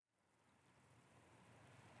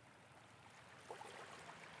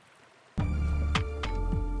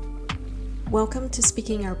Welcome to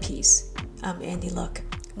Speaking Our Piece. I'm Andy Luck,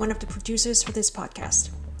 one of the producers for this podcast.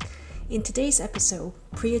 In today's episode,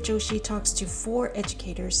 Priya Joshi talks to 4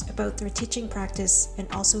 educators about their teaching practice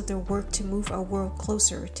and also their work to move our world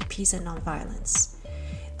closer to peace and nonviolence.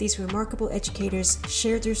 These remarkable educators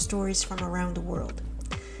share their stories from around the world.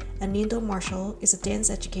 Anindo Marshall is a dance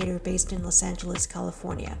educator based in Los Angeles,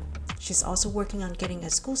 California. She's also working on getting a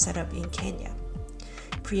school set up in Kenya.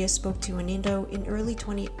 Priya spoke to Anindo in early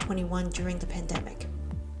 2021 during the pandemic.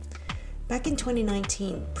 Back in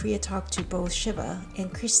 2019, Priya talked to both Shiva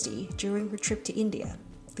and Christy during her trip to India.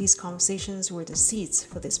 These conversations were the seeds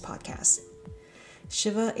for this podcast.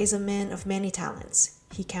 Shiva is a man of many talents.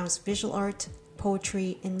 He counts visual art,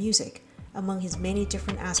 poetry, and music among his many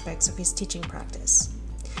different aspects of his teaching practice.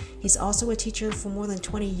 He's also a teacher for more than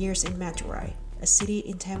 20 years in Madurai, a city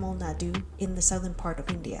in Tamil Nadu in the southern part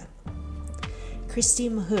of India. Christy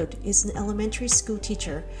Mahood is an elementary school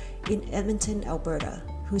teacher in Edmonton, Alberta,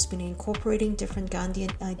 who's been incorporating different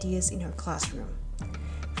Gandhian ideas in her classroom.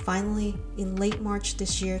 Finally, in late March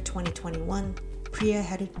this year, 2021, Priya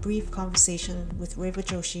had a brief conversation with Reva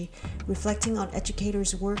Joshi reflecting on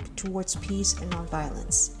educators' work towards peace and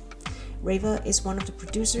nonviolence. Reva is one of the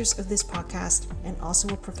producers of this podcast and also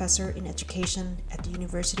a professor in education at the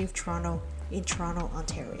University of Toronto in Toronto,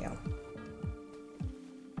 Ontario.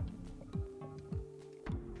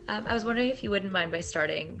 I was wondering if you wouldn't mind by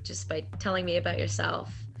starting just by telling me about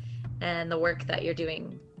yourself and the work that you're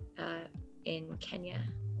doing in Kenya.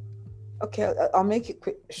 Okay, I'll make it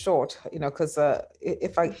quick, short, because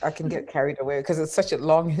if I can get carried away because it's such a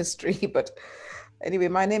long history. But anyway,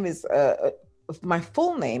 my name is, my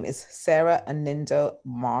full name is Sarah Anindo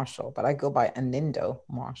Marshall, but I go by Anindo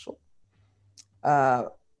Marshall.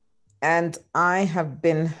 And I have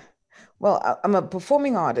been, I'm a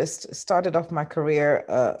performing artist. Started off my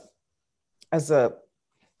career as a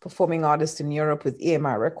performing artist in Europe with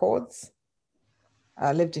EMI Records.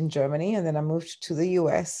 I lived in Germany and then I moved to the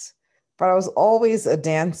US. But I was always a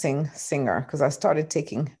dancing singer because I started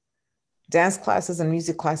taking dance classes and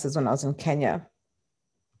music classes when I was in Kenya.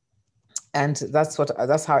 And that's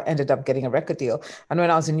how I ended up getting a record deal. And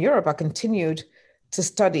when I was in Europe, I continued to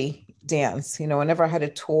study dance. Whenever I had a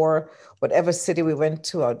tour, whatever city we went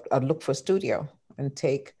to, I'd look for a studio and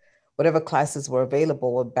take whatever classes were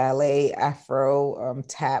available with ballet, Afro,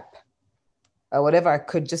 tap, whatever I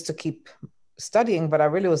could just to keep studying. But I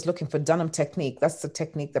really was looking for Dunham technique. That's the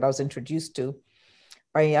technique that I was introduced to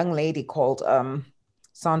by a young lady called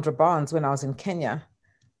Sandra Barnes when I was in Kenya.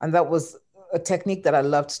 And that was a technique that I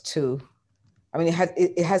loved too. I mean,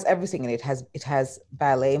 it has everything in it. It has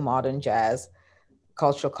ballet, modern jazz,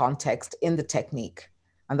 cultural context in the technique.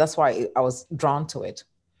 And that's why I was drawn to it.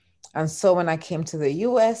 And so when I came to the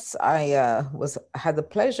US, I had the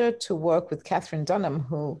pleasure to work with Catherine Dunham,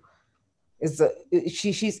 who is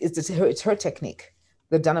it's her technique.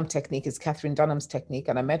 The Dunham technique is Catherine Dunham's technique.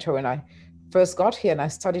 And I met her when I first got here and I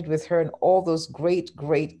studied with her and all those great,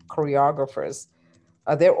 great choreographers.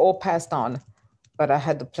 They're all passed on, but I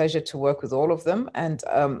had the pleasure to work with all of them. And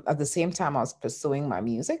at the same time, I was pursuing my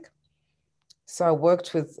music. So I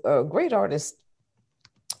worked with great artists,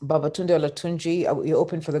 Babatunde Olatunji. We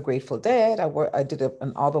opened for the Grateful Dead. I did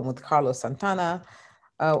an album with Carlos Santana,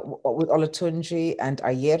 with Olatunji and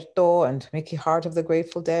Ayerto and Mickey Hart of the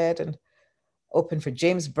Grateful Dead, and opened for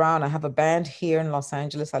James Brown. I have a band here in Los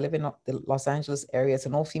Angeles. I live in the Los Angeles area. It's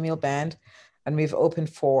an all-female band. And we've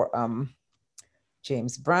opened for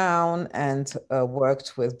James Brown and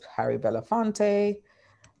worked with Harry Belafonte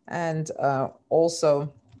and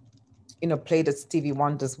also played at Stevie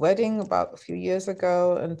Wonder's wedding about a few years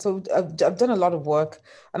ago. And so I've done a lot of work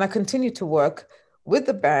and I continue to work with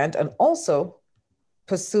the band and also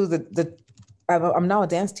pursue I'm now a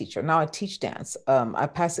dance teacher. Now I teach dance.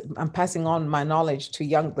 I'm passing on my knowledge to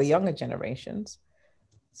the younger generations.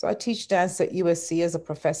 So I teach dance at USC as a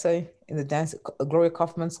professor in the Gloria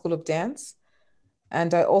Kaufman School of Dance.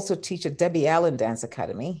 And I also teach at Debbie Allen Dance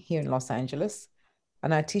Academy here in Los Angeles.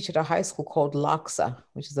 And I teach at a high school called LACHSA,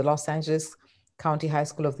 which is the Los Angeles County High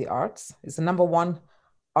School of the Arts. It's the #1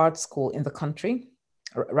 art school in the country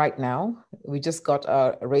right now. We just got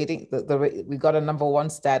a rating. We got a #1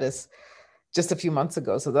 status just a few months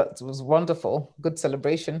ago. So that was wonderful. Good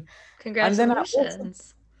celebration.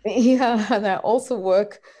 Congratulations. And I also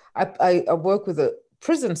work, I work with a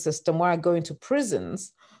prison system where I go into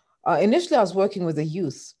prisons. Initially, I was working with the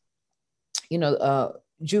youth,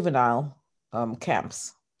 juvenile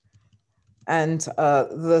camps. And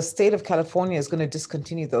the state of California is going to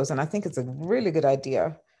discontinue those. And I think it's a really good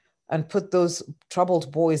idea and put those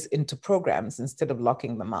troubled boys into programs instead of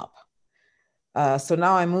locking them up. So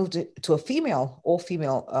now I moved to a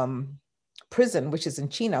all-female prison, which is in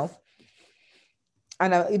Chino,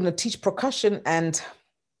 and I teach percussion and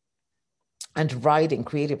writing,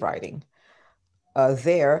 creative writing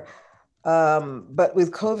there. But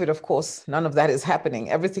with COVID, of course, none of that is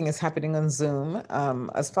happening. Everything is happening on Zoom.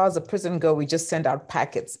 As far as the prison go, we just send out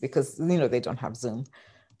packets because, they don't have Zoom,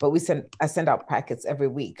 but I send out packets every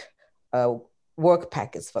week, work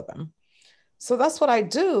packets for them. So that's what I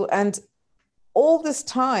do. And all this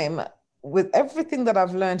time, with everything that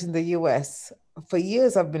I've learned in the US, for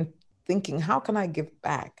years, I've been thinking, how can I give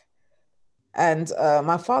back? And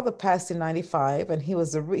my father passed in 95, and he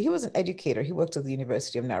was an educator. He worked at the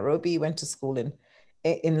University of Nairobi, went to school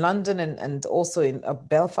in London and also in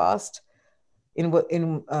Belfast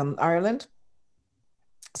in Ireland.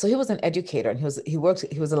 So he was an educator, and he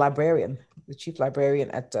was a librarian, the chief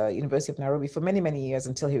librarian at University of Nairobi for many, many years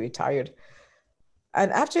until he retired.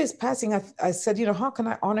 And after his passing, I said, how can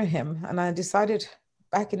I honor him? And I decided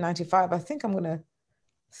back in 95, I think I'm going to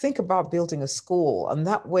think about building a school, and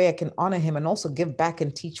that way I can honor him and also give back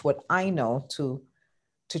and teach what I know to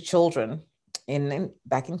children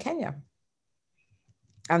back in Kenya.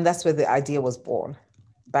 And that's where the idea was born,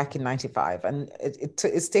 back in 95. And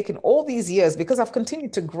it's taken all these years because I've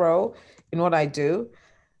continued to grow in what I do.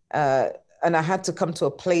 And I had to come to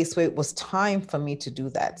a place where it was time for me to do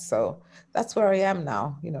that. So that's where I am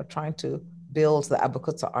now, trying to build the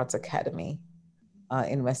Abukuta Arts Academy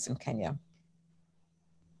in Western Kenya.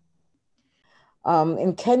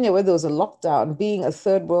 In Kenya, where there was a lockdown, being a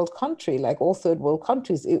third world country, like all third world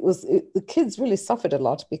countries, the kids really suffered a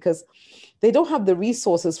lot because they don't have the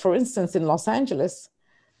resources. For instance, in Los Angeles,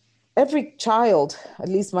 every child, at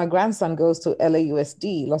least my grandson goes to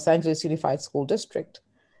LAUSD, Los Angeles Unified School District,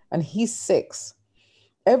 and he's 6.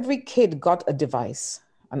 Every kid got a device,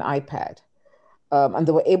 an iPad, and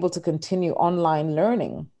they were able to continue online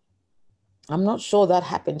learning. I'm not sure that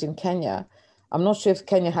happened in Kenya. I'm not sure if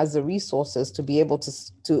Kenya has the resources to be able to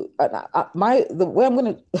the way I'm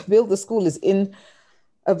going to build the school is in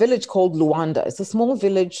a village called Luanda. It's a small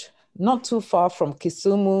village, not too far from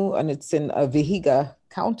Kisumu, and it's in Vihiga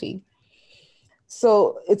County.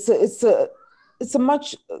 So it's a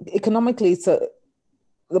much economically,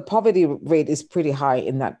 the poverty rate is pretty high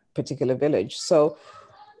in that particular village. So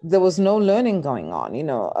there was no learning going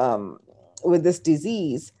on, with this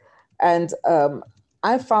disease. And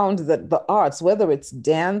I found that the arts, whether it's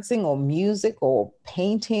dancing or music or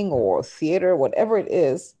painting or theater, whatever it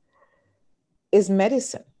is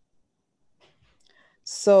medicine.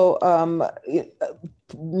 So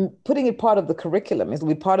putting it part of the curriculum is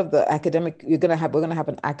be part of the academic. We're going to have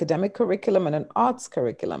an academic curriculum and an arts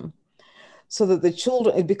curriculum, so that the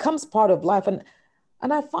children, it becomes part of life. And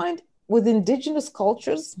I find with indigenous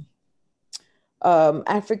cultures,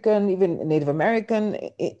 African, even Native American,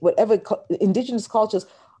 whatever indigenous cultures,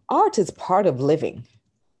 art is part of living.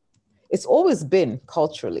 It's always been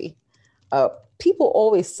culturally. People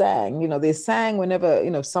always sang, they sang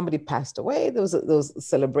whenever, somebody passed away, there was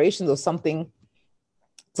celebrations, there was something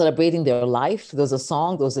celebrating their life. There was a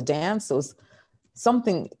song, there was a dance, there was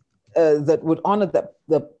something that would honor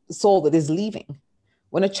the soul that is leaving.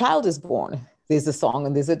 When a child is born, there's a song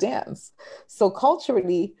and there's a dance. So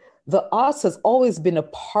culturally, the arts has always been a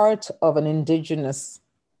part of an indigenous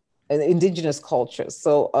culture.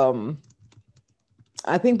 So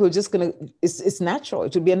I think we're just it's natural.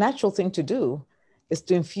 It would be a natural thing to do, is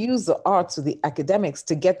to infuse the arts with the academics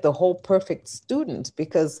to get the whole perfect student,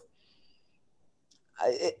 because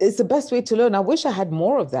it's the best way to learn. I wish I had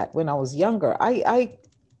more of that when I was younger.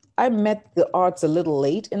 I met the arts a little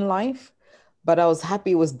late in life, but I was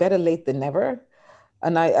happy it was better late than never.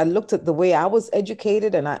 And I looked at the way I was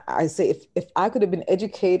educated, and I say, if I could have been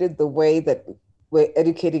educated the way that we're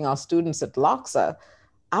educating our students at LOXA,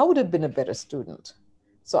 I would have been a better student.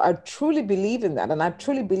 So I truly believe in that. And I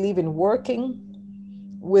truly believe in working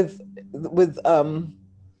with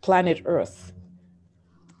planet Earth,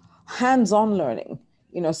 hands-on learning.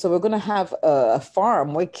 So we're going to have a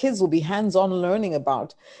farm where kids will be hands-on learning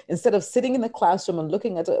about, instead of sitting in the classroom and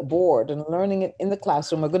looking at a board and learning it in the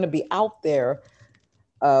classroom, we're going to be out there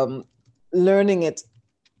learning it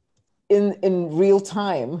in real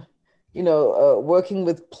time, working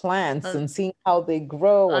with plants and seeing how they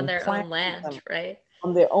grow on their own land, right?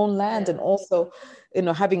 On their own land. Yeah. And also,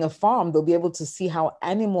 having a farm, they'll be able to see how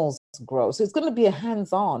animals grow. So it's going to be a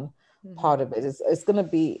hands-on part of it. It's going to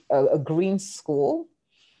be a green school,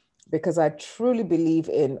 because I truly believe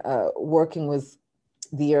in working with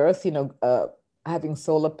the earth, having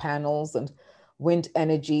solar panels and wind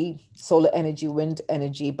energy, solar energy, wind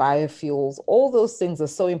energy, biofuels. All those things are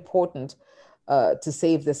so important to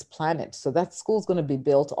save this planet. So that school's going to be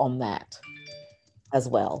built on that as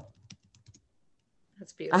well.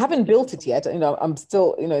 That's beautiful. I haven't built it yet. I'm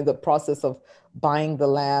still, in the process of buying the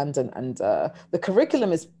land, and the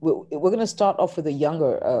curriculum is, we're going to start off with the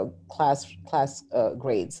younger class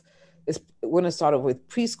grades. We're going to start off with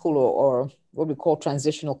preschool, or what we call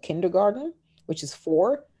transitional kindergarten, which is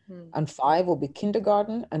 4, and 5 will be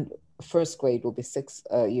kindergarten, and first grade will be 6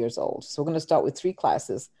 years old. So we're going to start with 3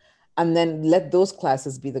 classes, and then let those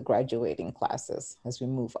classes be the graduating classes as we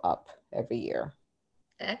move up every year.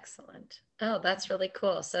 Excellent. Oh, that's really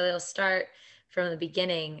cool. So they'll start from the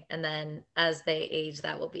beginning, and then as they age,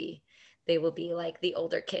 they will be like the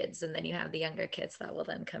older kids, and then you have the younger kids that will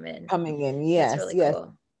then coming in. Yes. That's really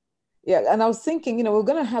cool. Yeah. And I was thinking, we're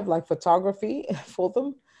going to have like photography for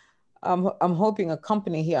them. I'm hoping a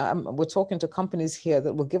company here, we're talking to companies here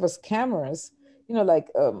that will give us cameras,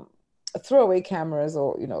 like throwaway cameras,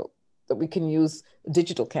 or, that we can use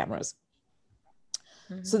digital cameras.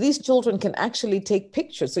 So these children can actually take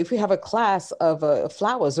pictures. So if we have a class of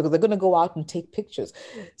flowers, they're going to go out and take pictures.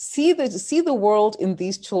 See the world in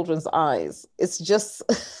these children's eyes. It's just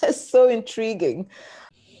so intriguing.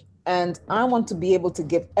 And I want to be able to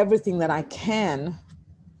give everything that I can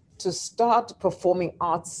to start performing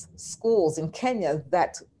arts schools in Kenya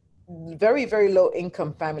that very, very low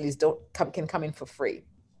income families can come in for free.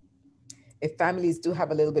 If families do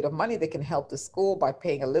have a little bit of money, they can help the school by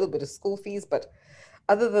paying a little bit of school fees. But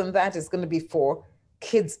other than that, it's going to be for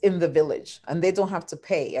kids in the village, and they don't have to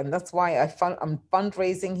pay. And that's why I'm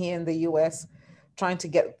fundraising here in the US, trying to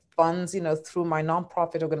get funds, through my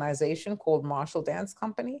nonprofit organization called Marshall Dance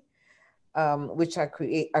Company, which I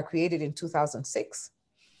created in 2006.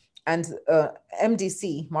 And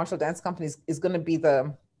MDC, Marshall Dance Company, is going to be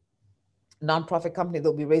the nonprofit company that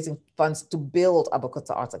will be raising funds to build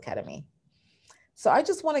Abakutsa Arts Academy. So I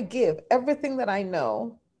just want to give everything that I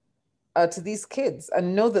know to these kids,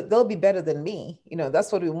 and know that they'll be better than me.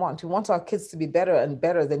 That's what we want. We want our kids to be better and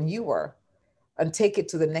better than you were, and take it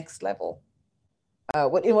to the next level.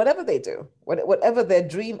 In whatever they do, whatever their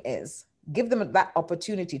dream is, give them that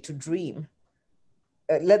opportunity to dream.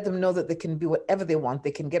 Let them know that they can be whatever they want.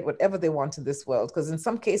 They can get whatever they want in this world. Because in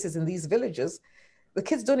some cases in these villages, the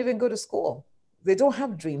kids don't even go to school. They don't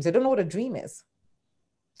have dreams. They don't know what a dream is.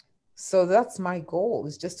 So that's my goal,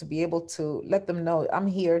 is just to be able to let them know I'm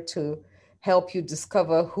here to help you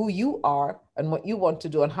discover who you are and what you want to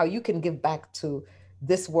do, and how you can give back to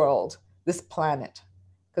this world, this planet,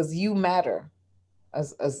 because you matter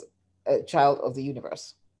as a child of the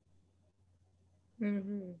universe.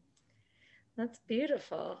 Mm-hmm. That's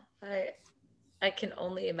beautiful. I can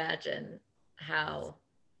only imagine how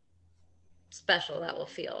special that will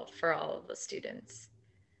feel for all of the students.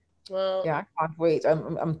 Well, yeah, I can't wait.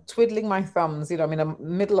 I'm twiddling my thumbs. I'm in the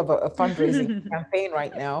middle of a fundraising campaign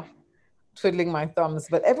right now, twiddling my thumbs.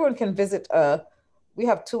 But everyone can visit. We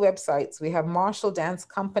have 2 websites. We have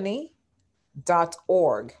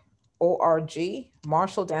marshalldancecompany.org, O-R-G,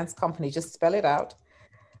 Marshall Dance Company. Just spell it out.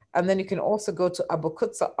 And then you can also go to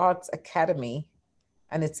Abakutsa Arts Academy,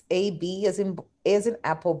 and it's A as in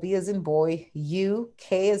apple, B as in boy, U,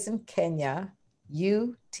 K as in Kenya,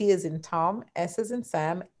 U, T as in Tom, S as in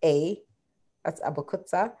Sam, A, that's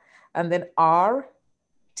Abakutsa, and then R,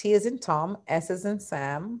 T as in Tom, S as in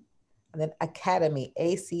Sam, and then Academy,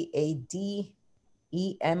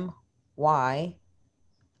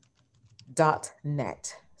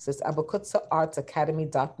 ACADEMY.net. So it's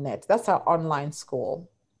AbakutsaArtsAcademy.net. That's our online school.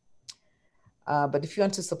 But if you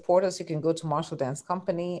want to support us, you can go to Marshall Dance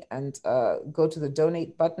Company and go to the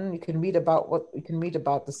donate button. You can read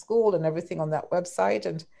about the school and everything on that website.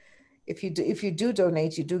 And if you do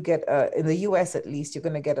donate, you do get in the US at least, you're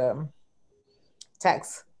going to get a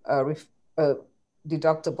tax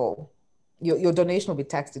deductible. Your donation will be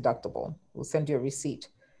tax deductible. We'll send you a receipt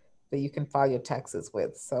that you can file your taxes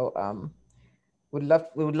with. So we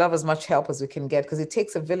would love as much help as we can get, because it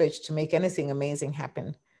takes a village to make anything amazing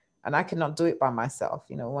happen. And I cannot do it by myself.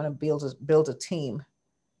 I want to build a team,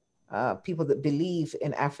 people that believe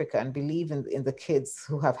in Africa and believe in the kids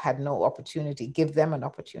who have had no opportunity. Give them an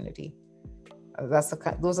opportunity.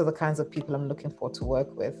 Those are the kinds of people I'm looking for to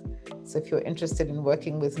work with. So if you're interested in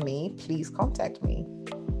working with me, please contact me.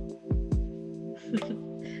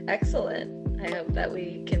 Excellent. I hope that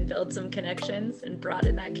we can build some connections and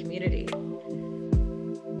broaden that community.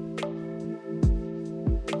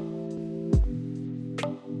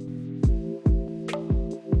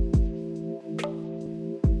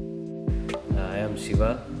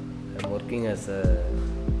 Shiva. I'm working as a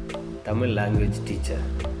Tamil language teacher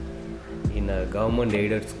in a government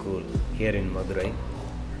aided school here in Madurai.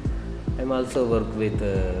 I'm also work with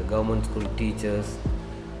government school teachers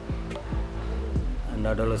and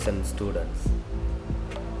adolescent students.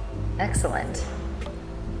 Excellent.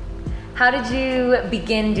 How did you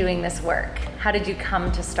begin doing this work? How did you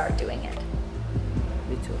come to start doing it?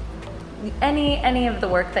 Which one? Any of the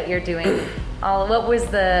work that you're doing, what was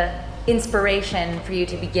the inspiration for you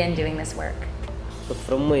to begin doing this work? So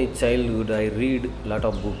from my childhood, I read a lot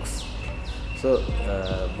of books. So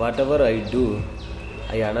whatever I do,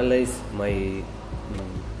 I analyze my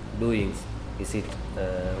doings. Is it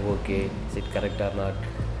okay? Is it correct or not?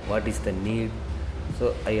 What is the need?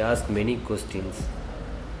 So I ask many questions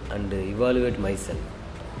and evaluate myself,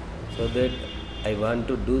 so that I want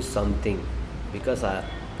to do something, because I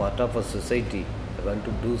part of a society. I want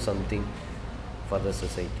to do something for the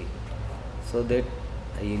society, so that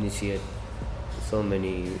I initiate so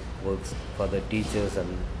many works for the teachers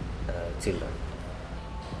and children.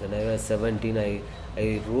 When I was 17,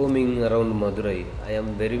 I roaming around Madurai. I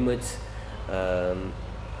am very much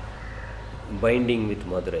binding with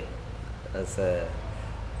Madurai as a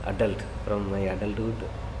adult. From my adulthood,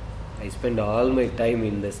 I spend all my time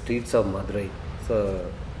in the streets of Madurai,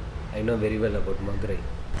 so I know very well about Madurai.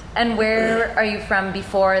 And where are you from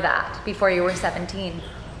before that, before you were 17?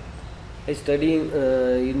 I study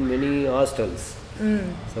in many hostels.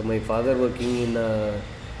 So my father working in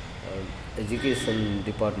education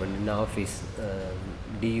department, in office,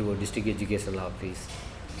 DEO, district educational office.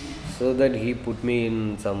 So that he put me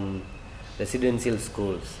in some residential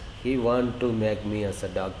schools. He want to make me as a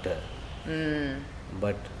doctor,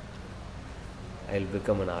 but I'll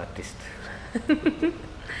become an artist.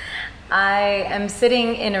 I am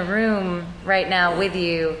sitting in a room right now with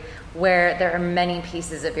you where there are many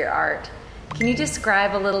pieces of your art. Can you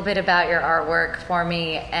describe a little bit about your artwork for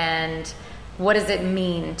me, and what does it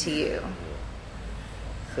mean to you?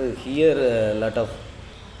 So here a lot of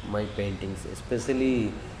my paintings,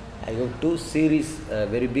 especially I have two series,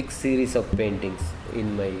 very big series of paintings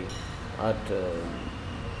in my art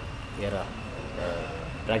era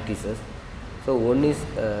practices. So one is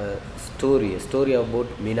a story about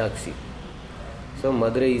Meenakshi. So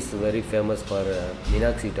Madurai is very famous for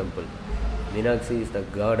Meenakshi temple. Meenakshi is the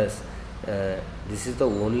goddess. This is the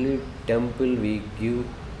only temple we give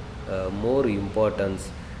more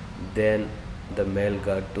importance than the male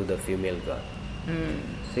god to the female god.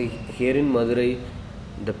 So here in Madurai,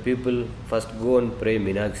 the people first go and pray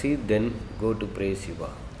Meenakshi, then go to pray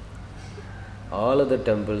Shiva. All of the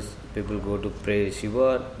temples, people go to pray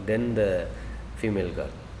Shiva, then the female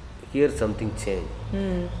god. Here something changed.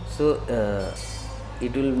 So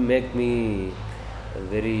it will make me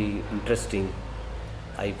very interesting.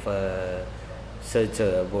 I search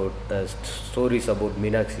about stories about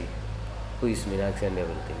Meenakshi, who is Meenakshi and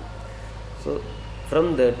everything. So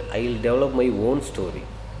from that I will develop my own story,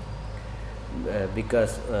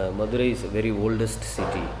 because Madurai is a very oldest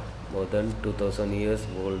city, more than 2000 years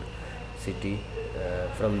old city,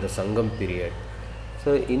 from the Sangam period.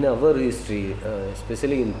 So in our history,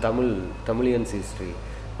 especially in Tamilians history,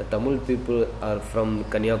 the Tamil people are from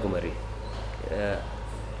Kanyakumari.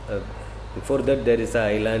 Before that there is an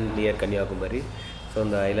island near Kanyakumari. So on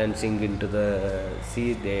the island sink into the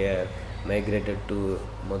sea, they are migrated to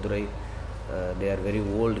Madurai. They are very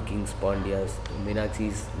old kings, Pandyas. Meenakshi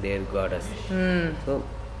is their goddess. So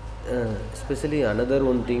especially another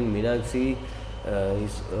one thing, Meenakshi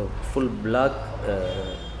is full black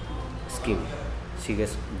skin. She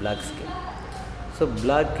has black skin. So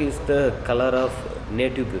black is the color of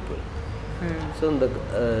native people. So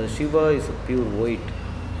the Shiva is pure white.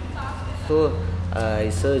 So I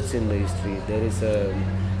searched in the history. There is a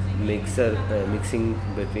mixing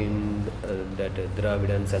between that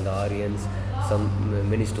Dravidans and Aryans.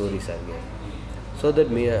 Many stories are there. So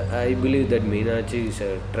that I believe that Meenakshi is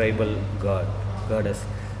a tribal goddess.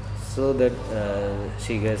 So that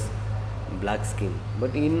she has black skin.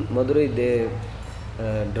 But in Madurai they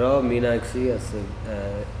draw Meenakshi as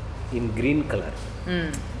in green color.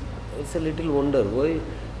 It's a little wonder why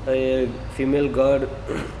a female god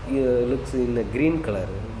looks in a green color,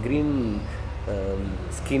 green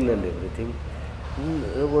skin and everything.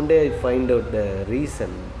 One day I find out the reason,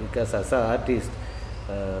 because as an artist,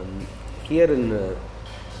 here in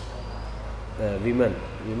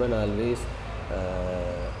women always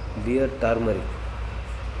wear turmeric.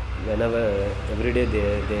 Whenever every day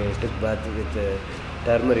they took bath with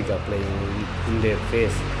turmeric applying in their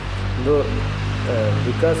face. Though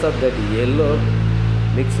because of that yellow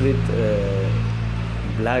mixed with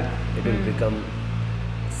black, it will become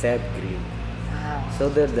sap green. Wow. So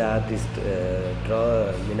that the artist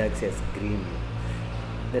draw Meenakshi as green.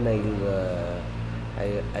 Then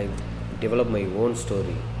I develop my own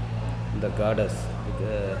story. The goddess,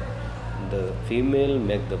 the female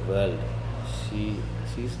make the world. She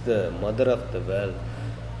is the mother of the world.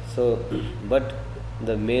 So, but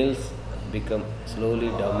the males become slowly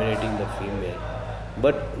dominating the female,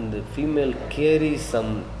 but the female carries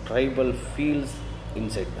some tribal feels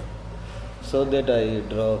inside them. So that I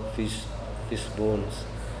draw fish bones,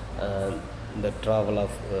 and the travel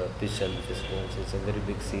of fish and fish bones. It's a very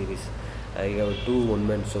big series. I have 2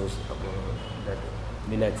 one-man shows about that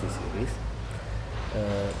Meenakshi series.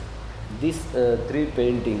 These 3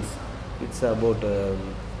 paintings, it's about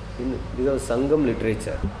because Sangam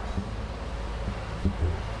literature,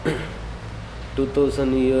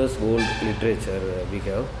 2000 years old literature we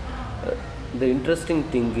have. The interesting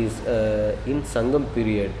thing is in Sangam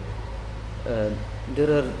period,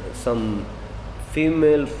 there are some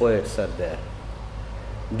female poets are there.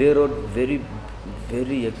 They wrote very,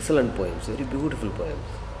 very excellent poems, very beautiful poems.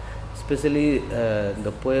 Especially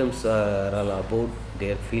the poems are all about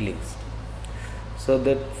their feelings. So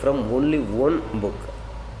that from only one book,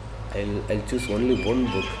 I'll choose only one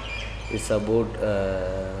book. It's about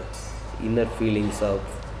inner feelings of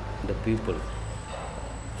the people.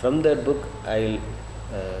 From that book, I'll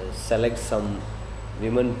select some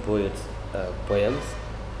women poets' poems,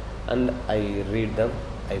 and I read them,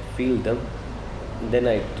 I feel them, then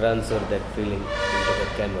I transfer that feeling into the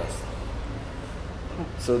canvas.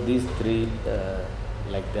 So these 3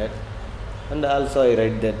 like that, and also I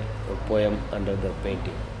write that poem under the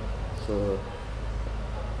painting. So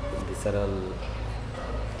these are all.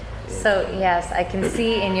 So yes, I can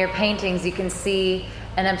see in your paintings, you can see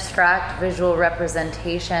an abstract visual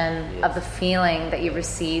representation of the feeling that you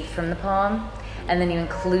received from the poem, and then you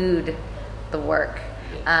include the work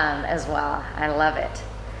as well. I love it.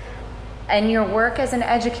 And your work as an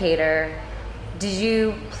educator, did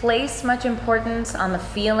you place much importance on the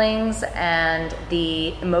feelings and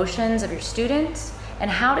the emotions of your students? And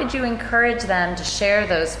how did you encourage them to share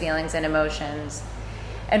those feelings and emotions?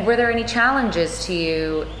 And were there any challenges to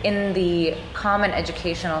you in the common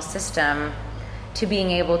educational system to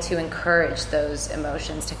being able to encourage those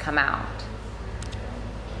emotions to come out?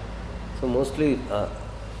 So mostly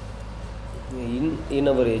in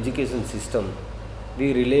our education system,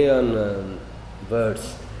 we rely on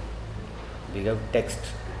words. We have text.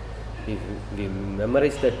 We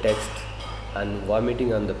memorize the text and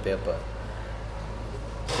vomiting on the paper.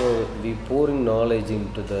 So we pouring knowledge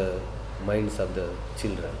into the minds of the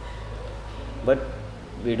children, but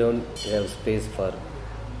we don't have space for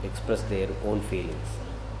express their own feelings.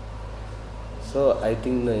 So I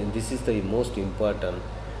think this is the most important.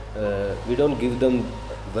 We don't give them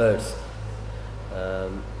words.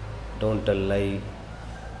 Don't tell lie,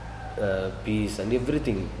 peace and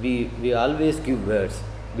everything. We always give words.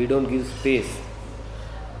 We don't give space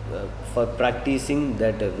for practicing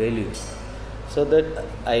that values. So that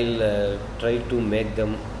I'll try to make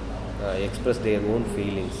them express their own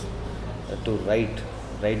feelings, to write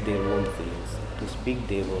their own feelings, to speak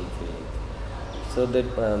their own feelings. So that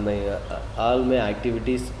all my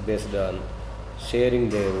activities based on sharing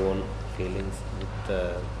their own feelings with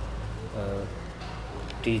the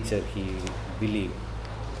teacher he believe.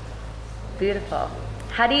 Beautiful.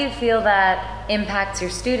 How do you feel that impacts your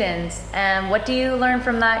students, and what do you learn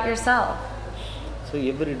from that yourself? So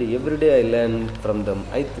every day I learn from them.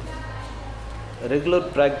 Regular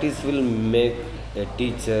practice will make a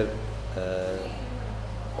teacher.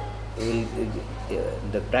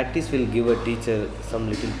 The practice will give a teacher some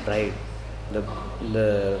little pride.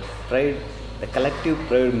 The pride, the collective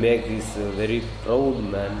pride make is very proud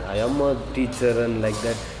man. I am a teacher, and like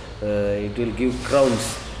that, it will give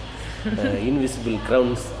crowns, invisible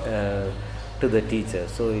crowns to the teacher.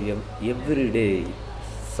 So every day,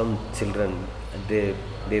 some children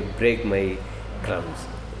they break my crowns.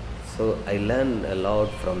 So I learn a lot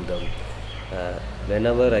from them.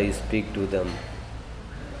 Whenever I speak to them,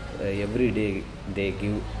 every day they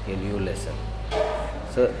give a new lesson.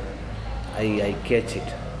 So I catch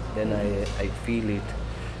it. Then I feel it.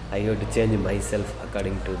 I have to change myself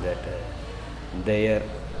according to that their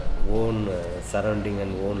own surrounding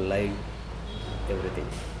and own life, everything.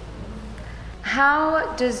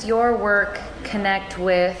 How does your work connect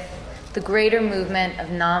with the greater movement of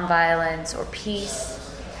nonviolence or peace?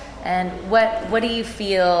 And what do you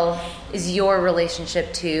feel is your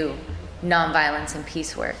relationship to nonviolence and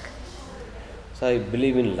peace work? So I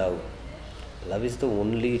believe in love. Love is the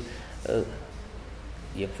only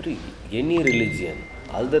any religion,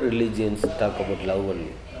 all the religions talk about love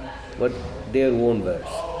only, but their own words.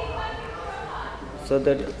 So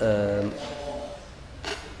that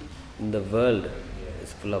the world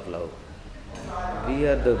is full of love. We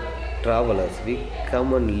are the travelers. We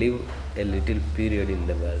come and live a little period in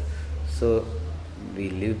the world. So we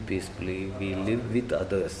live peacefully. We live with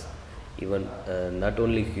others, even not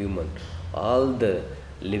only human. All the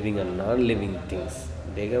living and non-living things.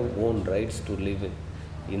 They have own rights to live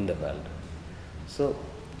in the world. So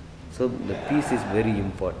the peace is very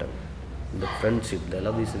important. The friendship, the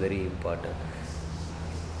love is very important.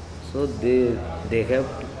 So they have,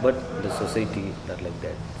 but the society not like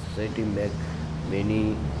that. Society make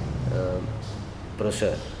many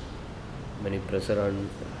pressure on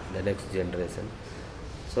the next generation.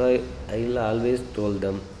 So I'll always told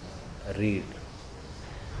them, read.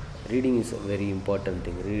 Reading is a very important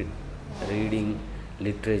thing. Reading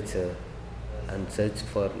literature and search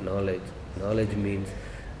for knowledge. Knowledge means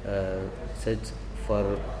search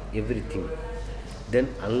for everything. Then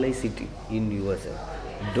analyze it in yourself.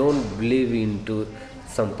 Don't believe into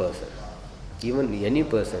some person, even any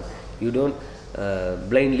person. You don't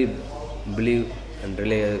blindly believe and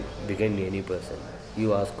rely behind any person.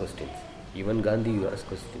 You ask questions. Even Gandhi, you ask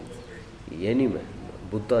questions. Any man,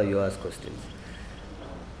 Buddha, you ask questions.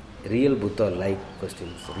 Real Buddha like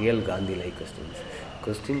questions. Real Gandhi like questions.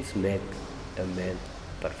 Questions make a man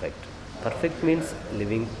perfect. Perfect means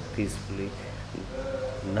living peacefully,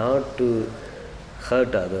 not to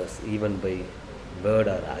hurt others even by word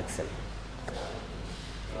or action.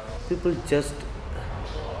 People just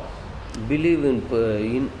believe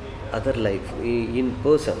in other life, in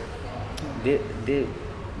person. They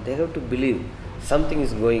have to believe something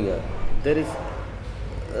is going on. There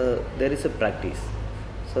is a practice.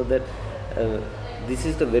 So that this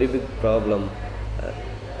is the very big problem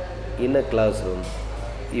in a classroom.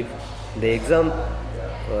 If the exam,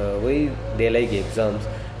 why they like exams,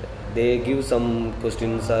 they give some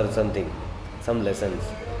questions or something, some lessons.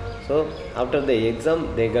 So after the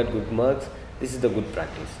exam they got good marks. This is the good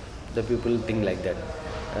practice. The people think like that.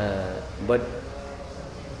 But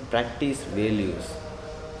practice values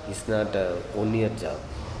is not a 1 year job.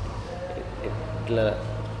 It's a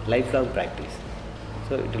lifelong practice.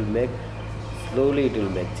 So it will make, slowly it will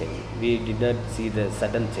make change. We did not see the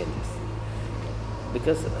sudden changes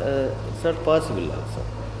because it's not possible also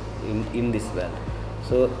in this world.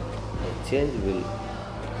 So the change will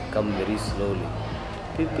come very slowly.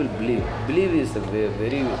 People believe. Believe is a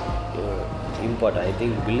very important. I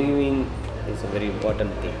think believing is a very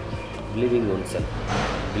important thing. Believing oneself.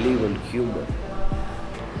 Believe on human.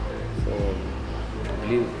 So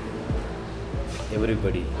believe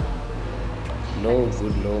everybody. No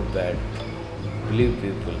good, no bad. Believe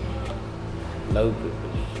people. Love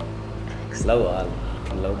people. Love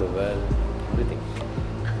all. Love the world. Everything.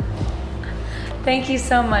 Thank you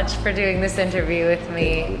so much for doing this interview with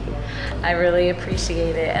me. I really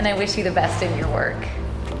appreciate it, and I wish you the best in your work.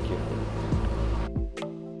 Thank you.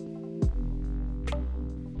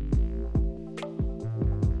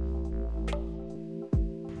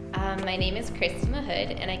 My name is Christina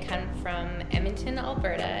Hood, and I come from Edmonton,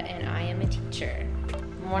 Alberta, and I am a teacher.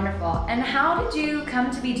 Wonderful. And how did you come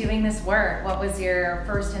to be doing this work? What was your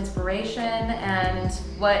first inspiration, and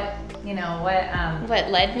what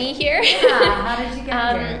led me here? Yeah, how did you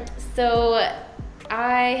get here? So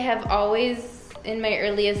I have always, in my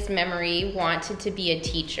earliest memory, wanted to be a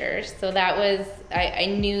teacher. So that was, I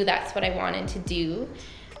knew that's what I wanted to do.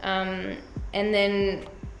 And then,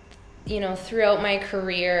 throughout my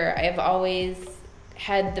career, I've always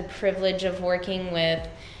had the privilege of working with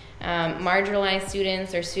marginalized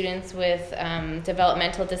students or students with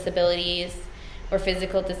developmental disabilities or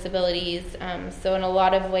physical disabilities. So in a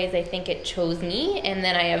lot of ways, I think it chose me, and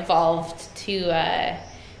then I evolved to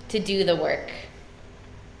do the work.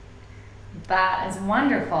 That is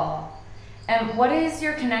wonderful. And what is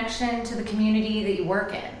your connection to the community that you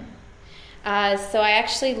work in? So I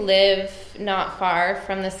actually live not far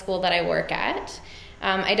from the school that I work at.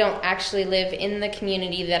 I don't actually live in the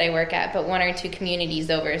community that I work at, but 1 or 2 communities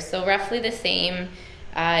over. So roughly the same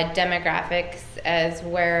demographics as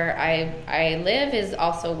where I live is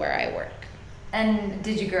also where I work. And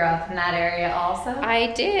did you grow up in that area also?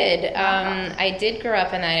 I did. I did grow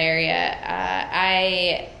up in that area.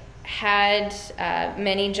 I had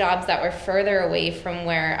many jobs that were further away from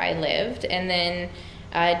where I lived, and then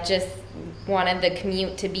just wanted the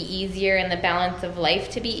commute to be easier and the balance of life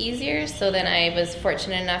to be easier. So then I was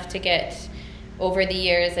fortunate enough to get, over the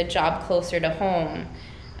years, a job closer to home,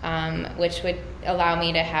 which would allow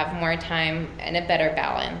me to have more time and a better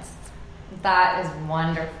balance. That is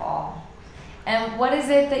wonderful. And what is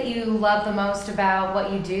it that you love the most about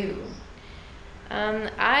what you do?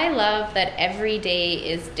 I love that every day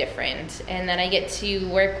is different, and that I get to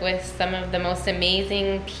work with some of the most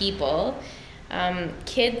amazing people.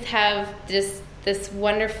 Kids have this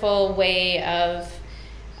wonderful way of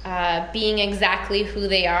being exactly who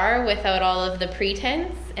they are without all of the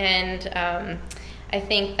pretense, and I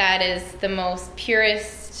think that is the most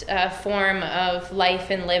purest form of life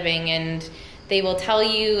and living, and they will tell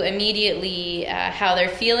you immediately how they're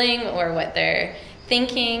feeling or what they're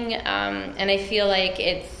thinking, and I feel like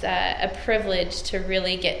it's a privilege to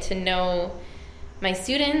really get to know my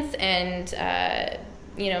students, and a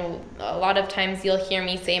lot of times you'll hear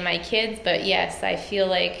me say my kids, but yes, I feel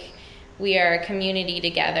like we are a community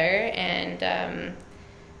together, and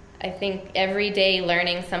I think every day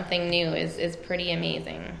learning something new is pretty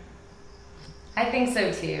amazing. I think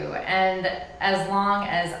so too. And as long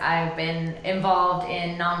as I've been involved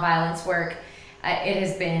in nonviolence work, it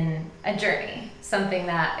has been a journey, something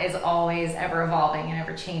that is always ever evolving and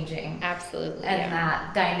ever changing. Absolutely. And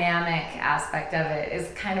that dynamic aspect of it is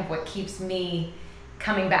kind of what keeps me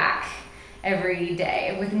coming back every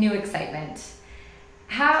day with new excitement.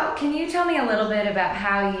 Can you tell me a little bit about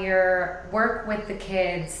how your work with the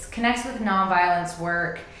kids connects with nonviolence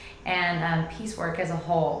work and peace work as a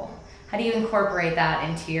whole? How do you incorporate that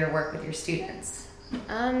into your work with your students?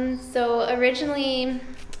 So originally,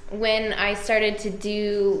 when I started to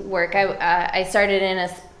do work, I started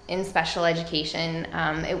in special education.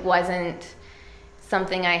 It wasn't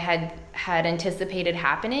something I had anticipated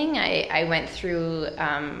happening. I went through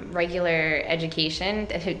regular education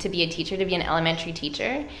to be a teacher, to be an elementary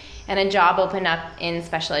teacher, and a job opened up in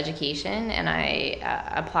special education, and I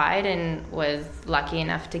applied and was lucky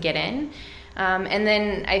enough to get in. And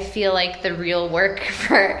then I feel like the real work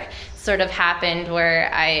sort of happened,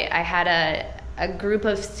 where I had a group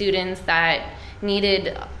of students that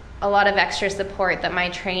needed a lot of extra support that my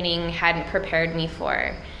training hadn't prepared me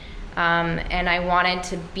for. And I wanted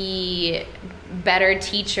to be a better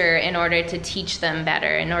teacher in order to teach them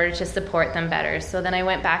better, in order to support them better. So then I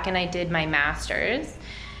went back and I did my master's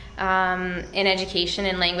in education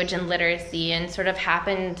and language and literacy, and sort of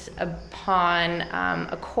happened upon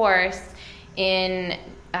a course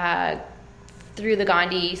through the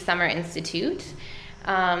Gandhi Summer Institute,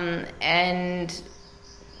 and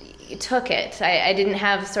took it. I didn't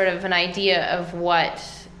have sort of an idea of what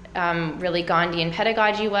really Gandhian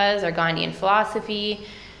pedagogy was, or Gandhian philosophy,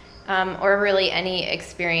 or really any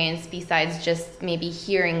experience besides just maybe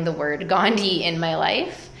hearing the word Gandhi in my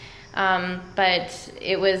life. But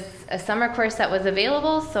it was a summer course that was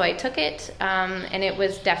available, so I took it, and it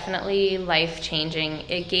was definitely life-changing.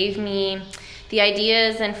 It gave me the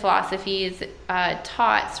ideas and philosophies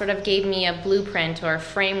taught, sort of gave me a blueprint or a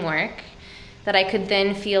framework that I could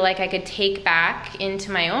then feel like I could take back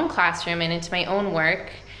into my own classroom and into my own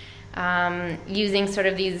work, using sort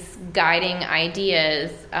of these guiding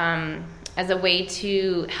ideas as a way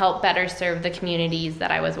to help better serve the communities that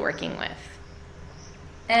I was working with.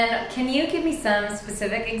 And can you give me some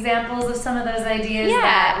specific examples of some of those ideas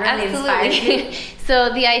that really inspired you?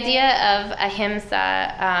 So the idea of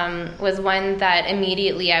ahimsa was one that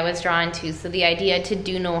immediately I was drawn to. So the idea to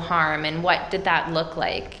do no harm, and what did that look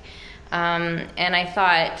like? And I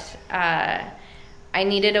thought I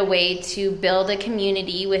needed a way to build a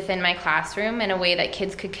community within my classroom in a way that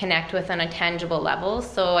kids could connect with on a tangible level.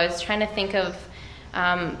 So I was trying to think of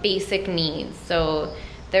basic needs. So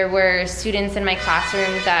there were students in my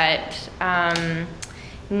classroom that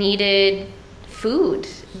needed food,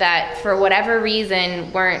 that for whatever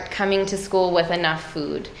reason weren't coming to school with enough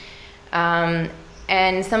food.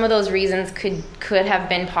 And some of those reasons could have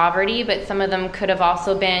been poverty, but some of them could have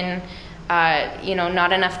also been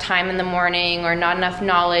not enough time in the morning, or not enough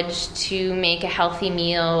knowledge to make a healthy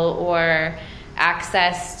meal, or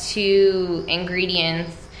access to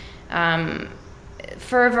ingredients,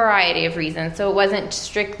 for a variety of reasons. So it wasn't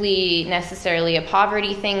strictly necessarily a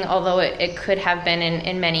poverty thing, although it could have been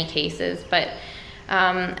in many cases. But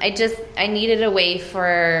I needed a way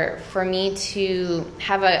for me to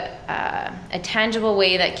have a tangible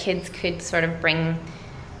way that kids could sort of bring,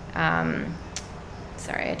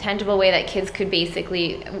 a tangible way that kids could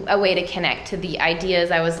basically, a way to connect to the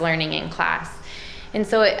ideas I was learning in class. And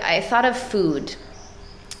so I thought of food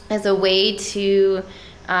as a way to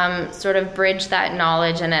sort of bridge that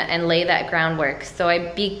knowledge and lay that groundwork. So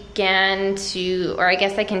I began to, or I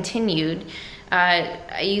guess I continued,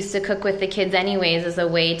 I used to cook with the kids anyways as a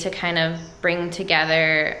way to kind of bring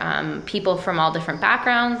together people from all different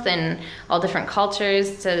backgrounds and all different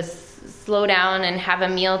cultures to slow down and have a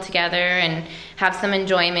meal together and have some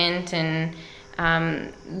enjoyment. And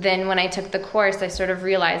then when I took the course, I sort of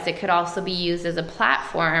realized it could also be used as a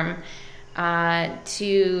platform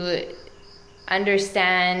to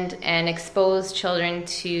understand and expose children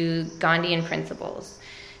to Gandhian principles.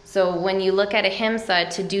 So when you look at ahimsa,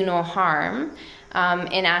 to do no harm,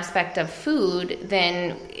 in aspect of food,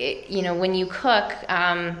 then when you cook,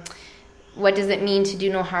 what does it mean to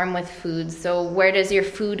do no harm with food? So where does your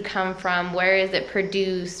food come from? Where is it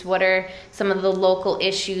produced? What are some of the local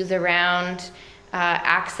issues around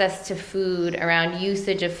access to food, around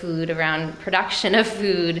usage of food, around production of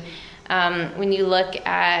food? When you look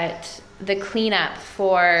at the cleanup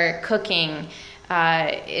for cooking,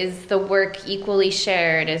 is the work equally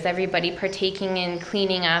shared? Is everybody partaking in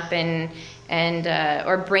cleaning up and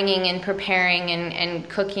or bringing and preparing and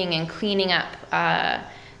cooking and cleaning up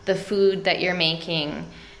the food that you're making?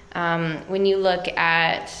 When you look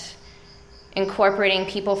at incorporating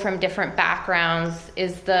people from different backgrounds,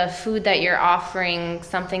 is the food that you're offering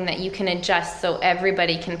something that you can adjust so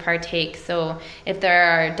everybody can partake? So if there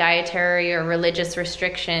are dietary or religious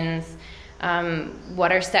restrictions,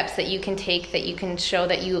 what are steps that you can take that you can show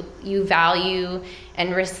that you value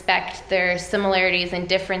and respect their similarities and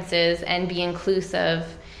differences and be inclusive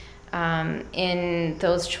in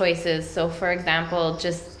those choices? So for example,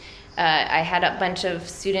 I had a bunch of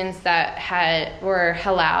students that were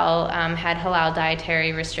halal, had halal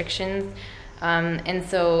dietary restrictions. And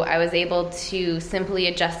so I was able to simply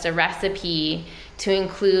adjust a recipe to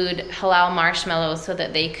include halal marshmallows so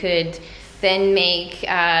that they could then make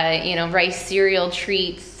rice cereal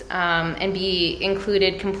treats and be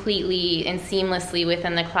included completely and seamlessly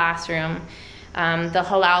within the classroom. The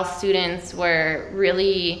halal students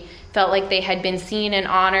felt like they had been seen and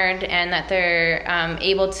honored, and that they're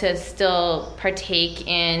able to still partake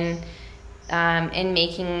in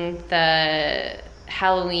making the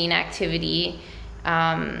Halloween activity,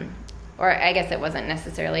 or I guess it wasn't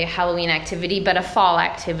necessarily a Halloween activity, but a fall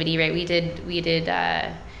activity, right? We did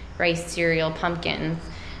rice cereal pumpkins,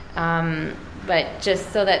 but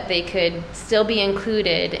just so that they could still be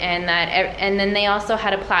included, and then they also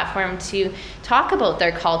had a platform to talk about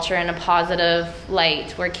their culture in a positive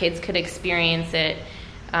light where kids could experience it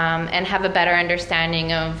and have a better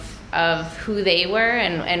understanding of who they were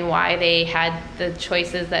and why they had the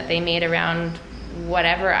choices that they made around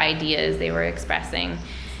whatever ideas they were expressing.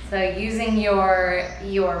 So using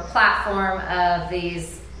your platform of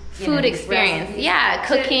these food experience,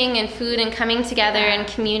 cooking and food and coming together in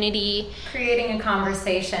community, creating a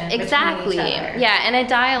conversation exactly between each other. And a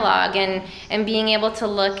dialogue, and being able to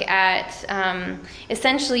look at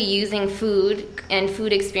essentially using food and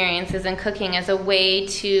food experiences and cooking as a way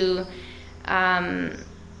to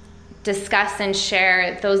discuss and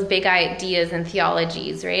share those big ideas and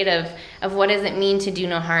theologies, right, of what does it mean to do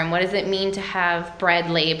no harm, what does it mean to have bread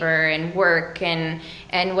labor and work, and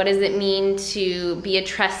what does it mean to be a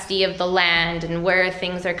trustee of the land and where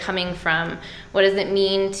things are coming from, what does it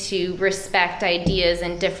mean to respect ideas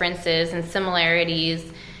and differences and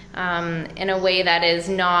similarities in a way that is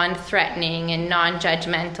non-threatening and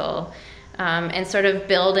non-judgmental, and sort of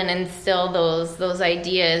build and instill those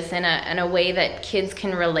ideas in a way that kids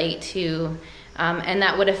can relate to, and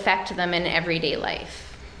that would affect them in everyday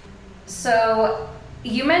life. So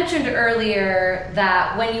you mentioned earlier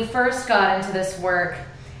that when you first got into this work,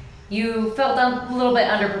 you felt a little bit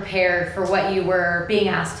underprepared for what you were being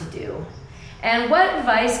asked to do. And what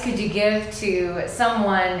advice could you give to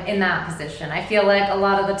someone in that position? I feel like a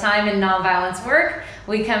lot of the time in nonviolence work,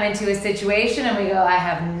 we come into a situation and we go, I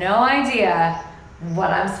have no idea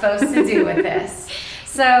what I'm supposed to do with this.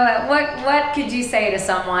 So what could you say to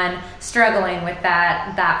someone struggling with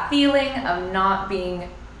that feeling of not being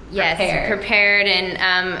prepared? And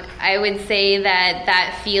I would say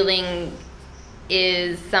that feeling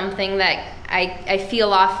is something that I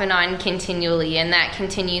feel off and on continually, and that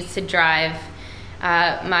continues to drive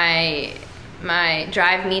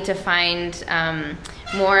drive me to find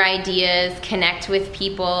more ideas, connect with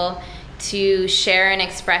people, to share and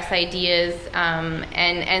express ideas,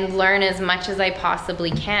 and learn as much as I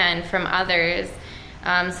possibly can from others,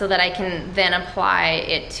 so that I can then apply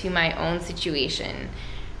it to my own situation.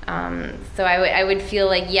 So I would feel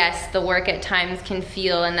like, yes, the work at times can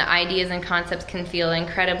feel, and the ideas and concepts can feel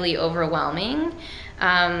incredibly overwhelming,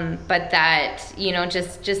 but that,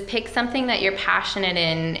 just pick something that you're passionate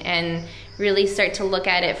in and really start to look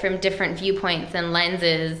at it from different viewpoints and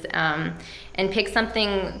lenses, and pick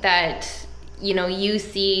something that, you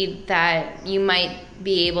see that you might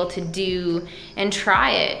be able to do, and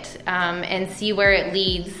try it, and see where it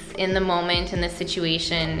leads in the moment, in the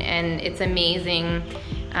situation. And it's amazing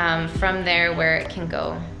from there where it can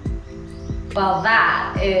go. Well,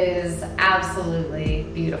 that is absolutely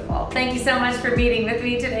beautiful. Thank you so much for meeting with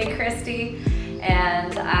me today, Christy.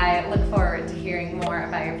 And I look forward to hearing more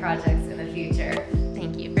about your projects in the future.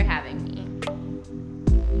 Thank you for having me.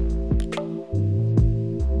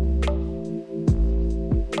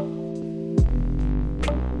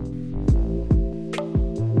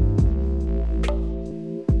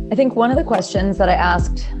 I think one of the questions that I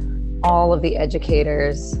asked all of the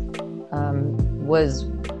educators was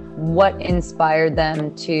what inspired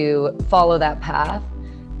them to follow that path.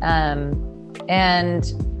 And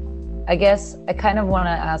I guess I kind of want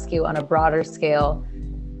to ask you on a broader scale,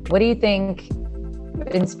 what do you think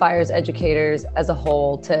inspires educators as a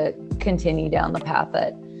whole to continue down the path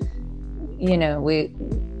that,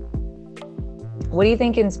 what do you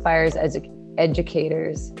think inspires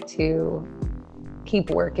educators to keep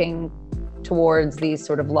working towards these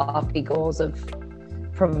sort of lofty goals of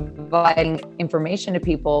providing information to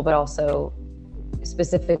people, but also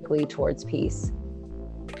specifically towards peace?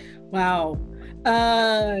 Wow.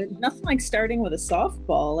 Nothing like starting with a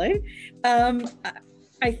softball, eh?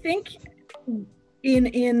 I think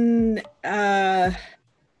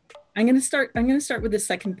I'm going to start with the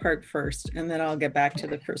second part first, and then I'll get back to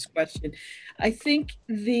the first question. I think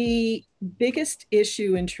the biggest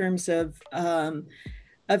issue in terms of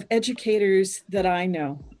educators that I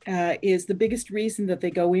know is the biggest reason that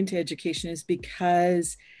they go into education is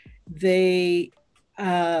because they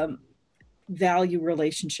value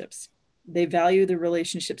relationships. They value the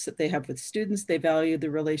relationships that they have with students. They value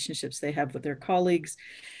the relationships they have with their colleagues.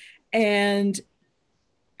 And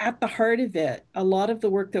at the heart of it, a lot of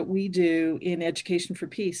the work that we do in Education for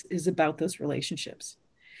Peace is about those relationships.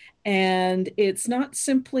 And it's not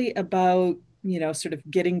simply about, sort of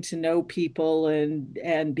getting to know people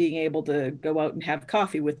and being able to go out and have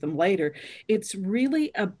coffee with them later. It's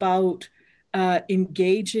really about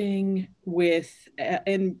engaging with,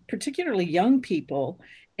 and particularly young people,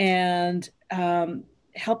 and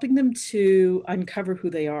helping them to uncover who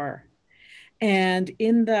they are. And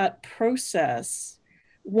in that process,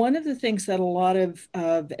 one of the things that a lot of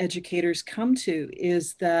educators come to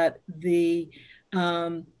is that the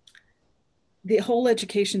whole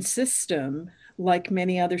education system, like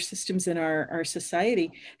many other systems in our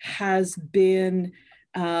society, has been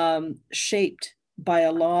shaped by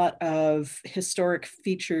a lot of historic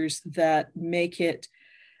features that make it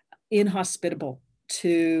inhospitable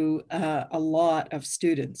to a lot of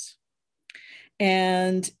students.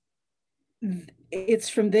 And it's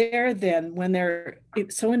from there then, when they're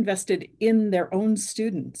so invested in their own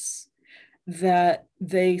students, that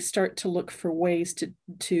they start to look for ways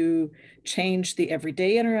to change the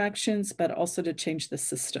everyday interactions, but also to change the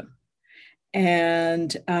system.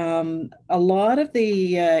 And a lot of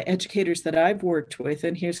the educators that I've worked with,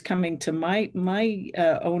 and here's coming to my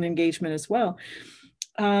own engagement as well,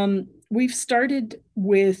 we've started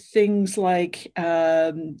with things like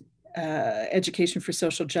education for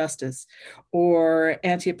social justice or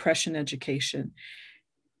anti-oppression education.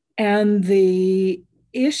 And the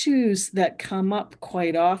issues that come up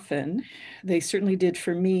quite often, they certainly did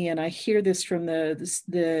for me, and I hear this from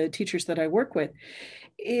the teachers that I work with,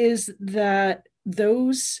 is that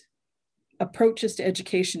those approaches to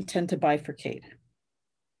education tend to bifurcate.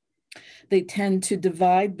 They tend to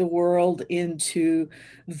divide the world into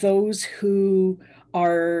those who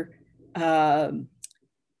are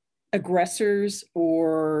aggressors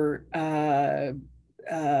or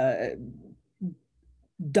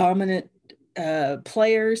dominant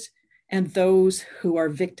players, and those who are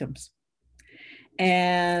victims.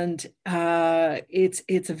 And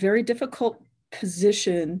it's a very difficult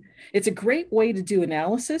position. It's a great way to do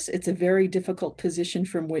analysis. It's a very difficult position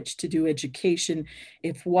from which to do education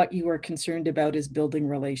if what you are concerned about is building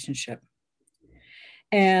relationship.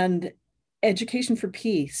 And Education for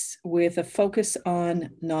Peace, with a focus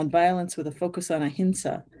on nonviolence, with a focus on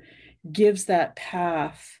ahimsa, gives that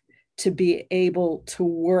path to be able to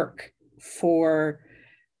work for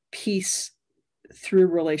peace through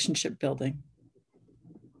relationship building.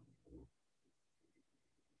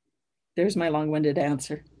 There's my long-winded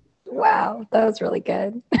answer. Wow, that was really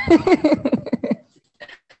good.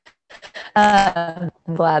 I'm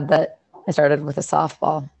glad that I started with a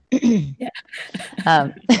softball. Yeah.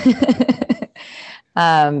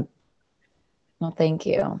 Well, thank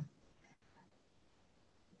you.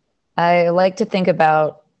 I like to think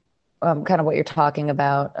about kind of what you're talking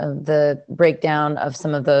about, the breakdown of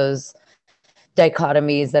some of those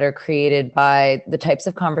dichotomies that are created by the types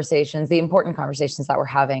of conversations, the important conversations that we're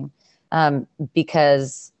having.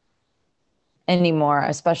 Because anymore,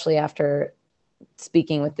 especially after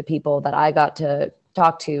speaking with the people that I got to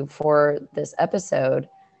talk to for this episode,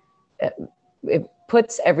 it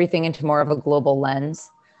puts everything into more of a global lens,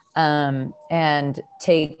 and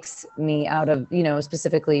takes me out of,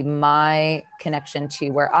 specifically my connection to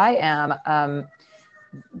where I am.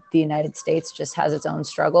 The United States just has its own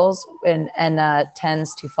struggles and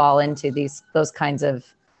tends to fall into those kinds of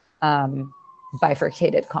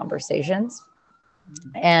bifurcated conversations.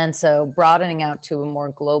 And so broadening out to a more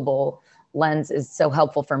global lens is so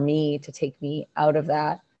helpful for me to take me out of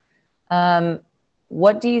that.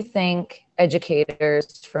 What do you think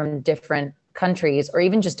educators from different countries, or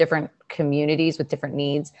even just different communities with different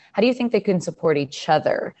needs, how do you think they can support each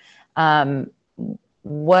other?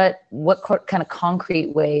 What kind of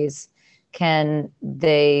concrete ways can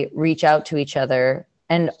they reach out to each other?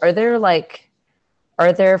 And are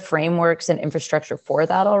there frameworks and infrastructure for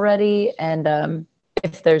that already? And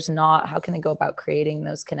if there's not, how can they go about creating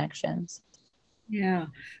those connections? Yeah,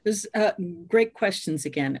 there's great questions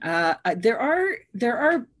again. There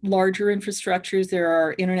are larger infrastructures. There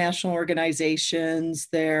are international organizations.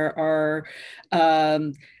 There are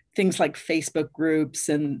things like Facebook groups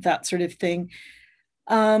and that sort of thing.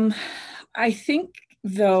 I think,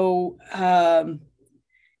 though,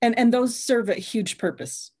 and those serve a huge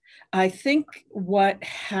purpose. I think what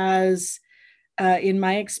has, in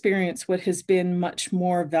my experience, what has been much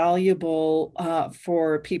more valuable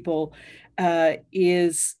for people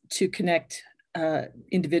is to connect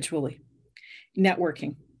individually,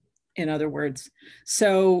 networking, in other words.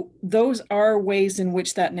 So those are ways in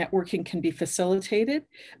which that networking can be facilitated,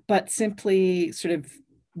 but simply sort of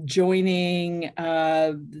joining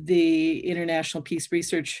the International Peace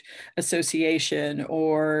Research Association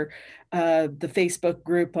or the Facebook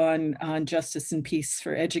group on justice and peace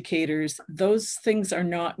for educators, those things are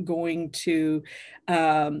not going to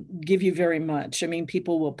give you very much. I mean,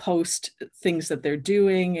 people will post things that they're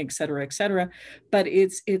doing, et cetera, but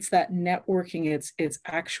it's that networking. It's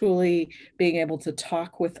actually being able to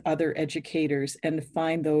talk with other educators and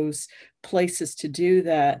find those places to do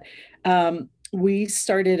that. We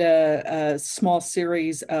started a small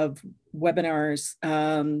series of webinars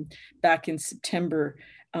back in September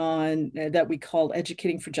on that we called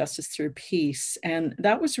Educating for Justice Through Peace. And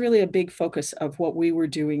that was really a big focus of what we were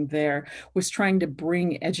doing there, was trying to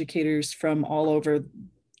bring educators from all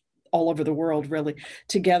over the world really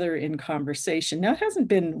together in conversation. Now, it hasn't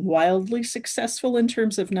been wildly successful in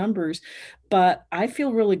terms of numbers, but I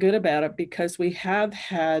feel really good about it because we have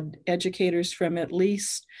had educators from at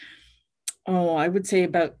least, I would say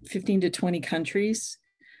about 15 to 20 countries,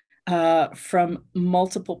 from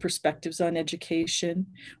multiple perspectives on education.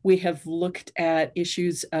 We have looked at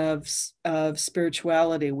issues of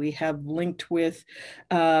spirituality. We have linked with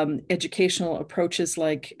educational approaches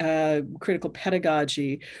like critical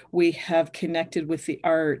pedagogy. We have connected with the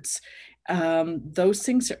arts. Those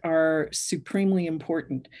things are supremely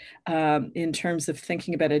important in terms of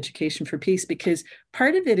thinking about education for peace, because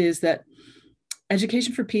part of it is that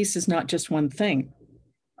education for peace is not just one thing.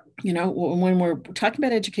 You know, when we're talking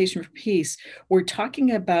about education for peace, we're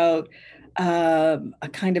talking about a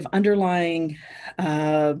kind of underlying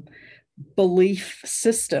belief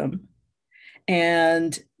system,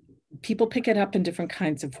 and people pick it up in different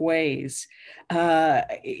kinds of ways.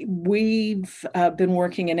 We've been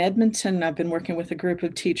working in Edmonton. I've been working with a group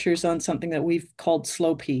of teachers on something that we've called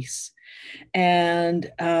Slow Peace. And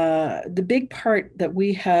the big part that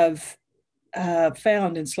we have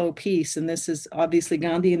found in Slow Peace, and this is obviously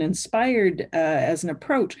Gandhian inspired as an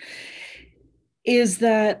approach, is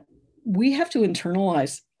that we have to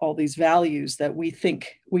internalize all these values that we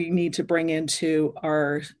think we need to bring into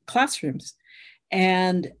our classrooms.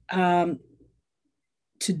 And to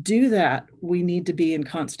do that, we need to be in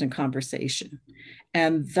constant conversation.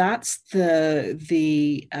 And that's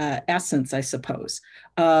the essence, I suppose,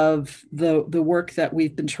 of the work that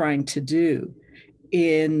we've been trying to do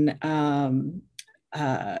in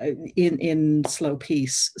Slow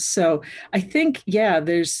Peace. So I think, yeah,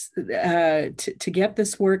 there's to get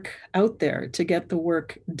this work out there, to get the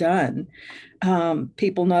work done,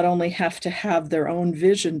 people not only have to have their own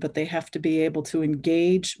vision, but they have to be able to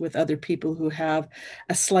engage with other people who have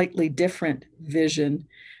a slightly different vision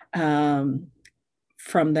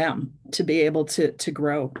from them to be able to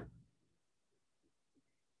grow.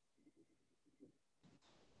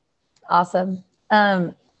 Awesome.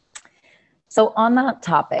 So on the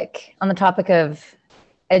topic of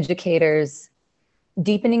educators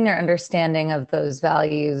deepening their understanding of those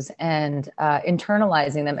values and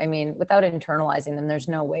internalizing them, I mean, without internalizing them, there's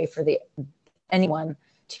no way for anyone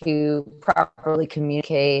to properly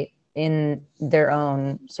communicate in their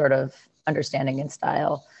own sort of understanding and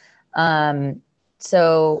style.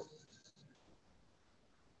 So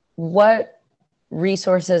what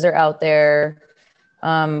resources are out there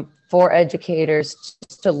for educators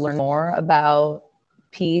to learn more about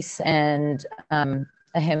peace and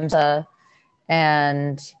ahimsa,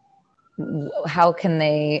 and how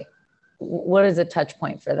can what is a touch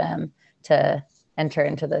point for them to enter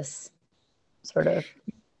into this sort of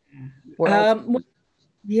world?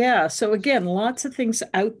 Yeah. So again, lots of things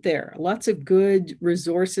out there, lots of good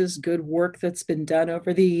resources, good work that's been done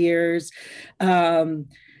over the years. Um,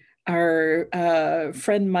 our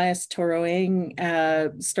friend Mayas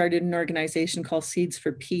Toroeng started an organization called Seeds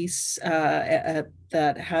for Peace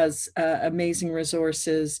that has amazing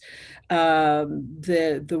resources.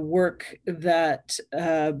 The work that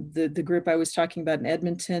the group I was talking about in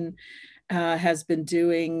Edmonton has been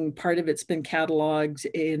doing. Part of it's been cataloged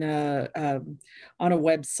in on a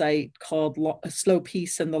website called Slow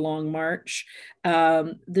Peace and the Long March.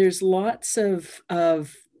 There's lots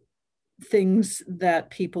of things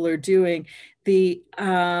that people are doing. The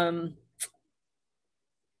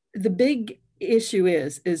big issue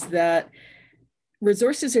is that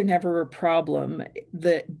resources are never a problem.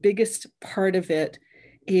 The biggest part of it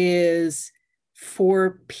is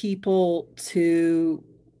for people to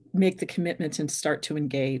make the commitment and start to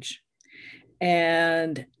engage.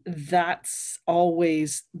 And that's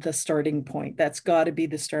always the starting point. That's got to be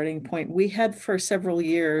the starting point. We had for several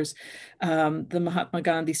years the Mahatma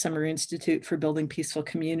Gandhi Summer Institute for Building Peaceful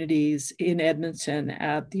Communities in Edmonton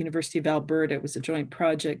at the University of Alberta. It was a joint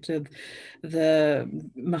project of the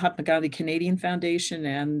Mahatma Gandhi Canadian Foundation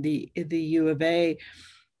and the U of A.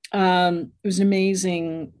 It was an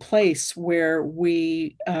amazing place where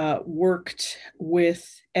we worked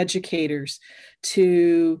with educators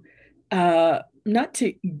to not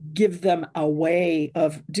to give them a way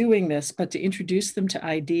of doing this, but to introduce them to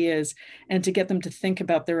ideas and to get them to think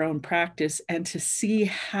about their own practice and to see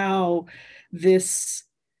how these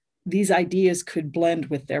ideas could blend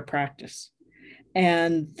with their practice.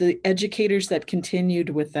 And the educators that continued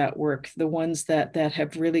with that work, the ones that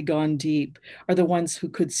have really gone deep, are the ones who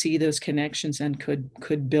could see those connections and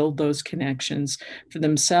could build those connections for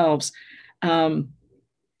themselves. And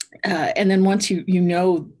then once you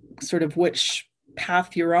know sort of which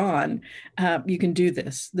path you're on, you can do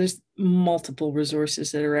this. There's multiple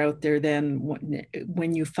resources that are out there then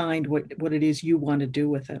when you find what it is you want to do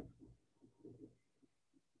with it.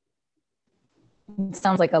 It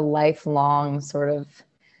sounds like a lifelong sort of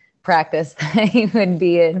practice that you would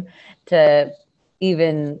be in to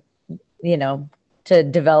even, to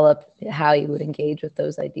develop how you would engage with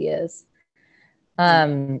those ideas.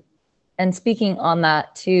 And speaking on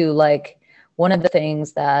that too, like one of the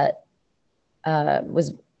things that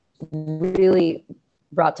was really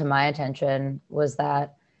brought to my attention was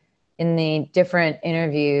that in the different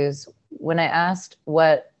interviews, when I asked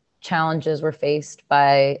what challenges were faced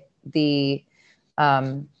by the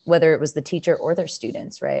whether it was the teacher or their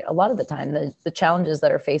students, right? A lot of the time, the challenges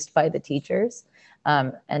that are faced by the teachers,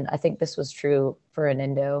 and I think this was true for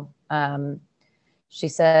Anindo, she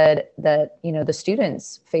said that, the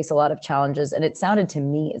students face a lot of challenges, and it sounded to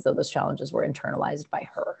me as though those challenges were internalized by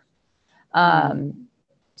her.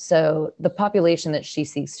 So the population that she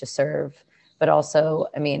seeks to serve, but also,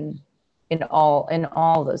 in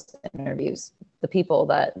all those interviews, the people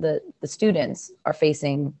that the students are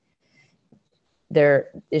facing their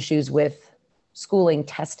issues with schooling,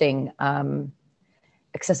 testing,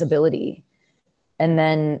 accessibility. And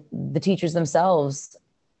then the teachers themselves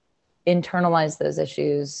internalize those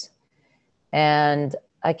issues. And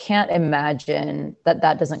I can't imagine that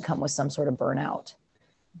doesn't come with some sort of burnout.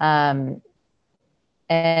 And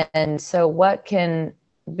so what can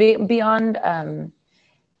be beyond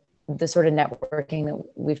the sort of networking that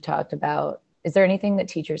we've talked about, is there anything that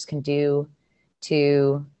teachers can do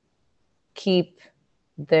to keep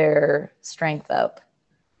their strength up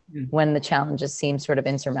when the challenges seem sort of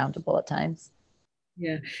insurmountable at times?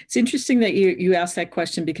 Yeah, it's interesting that you asked that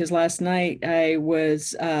question, because last night I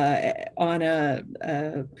was on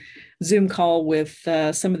a Zoom call with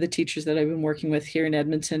some of the teachers that I've been working with here in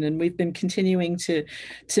Edmonton, and we've been continuing to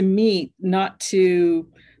meet, not to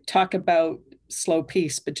talk about Slow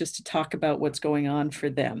Peace, but just to talk about what's going on for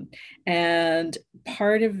them. And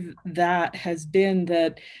part of that has been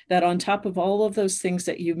that on top of all of those things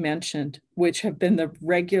that you mentioned, which have been the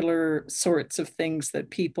regular sorts of things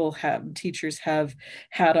that teachers have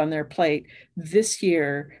had on their plate, this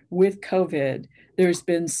year with COVID, there's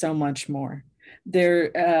been so much more.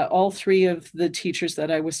 All three of the teachers that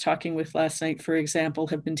I was talking with last night, for example,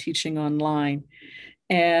 have been teaching online.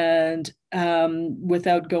 And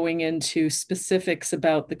without going into specifics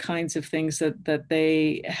about the kinds of things that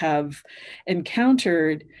they have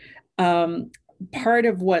encountered, part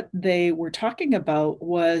of what they were talking about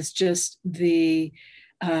was just the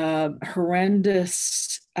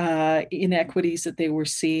horrendous inequities that they were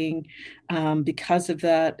seeing because of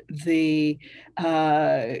that, the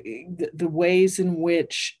ways in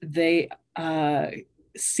which they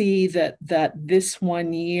see that this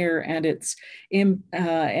 1 year and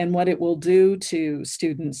and what it will do to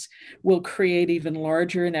students will create even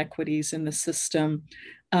larger inequities in the system.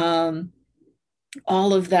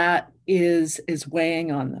 All of that is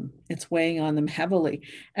weighing on them. It's weighing on them heavily.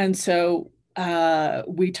 And so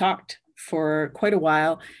we talked for quite a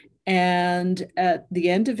while. And at the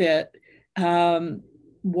end of it,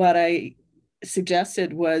 what I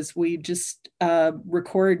suggested was we just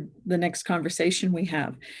record the next conversation we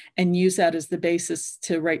have and use that as the basis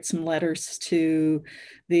to write some letters to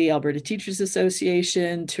the Alberta Teachers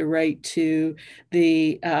Association, to write to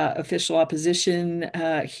the official opposition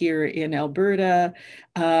here in Alberta.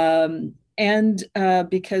 And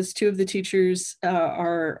because two of the teachers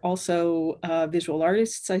are also visual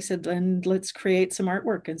artists, I said, then let's create some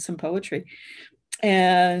artwork and some poetry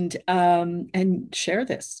and share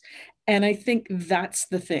this. And I think that's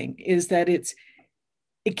the thing, is that it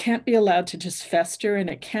can't be allowed to just fester, and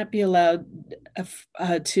it can't be allowed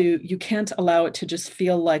you can't allow it to just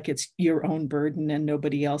feel like it's your own burden and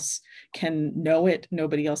nobody else can know it,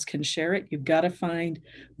 nobody else can share it. You've got to find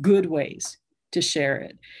good ways to share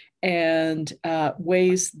it, and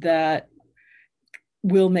ways that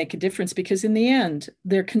will make a difference, because in the end,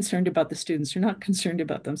 they're concerned about the students. They're not concerned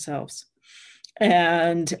about themselves.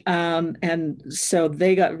 And so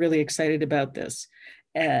they got really excited about this,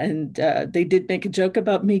 and they did make a joke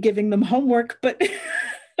about me giving them homework, but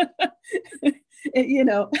you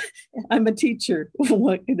know, I'm a teacher.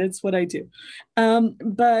 That's what I do.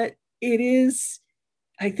 But it is,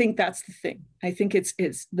 I think that's the thing. I think it's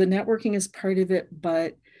the networking is part of it,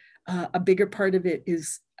 but a bigger part of it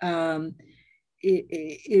is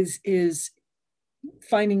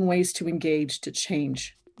finding ways to engage, to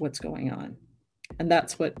change what's going on. And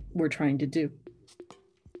that's what we're trying to do.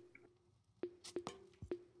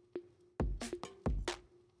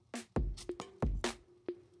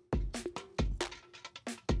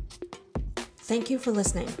 Thank you for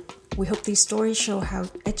listening. We hope these stories show how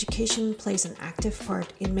education plays an active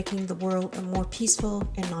part in making the world a more peaceful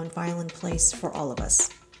and nonviolent place for all of us.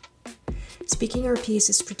 Speaking Our Piece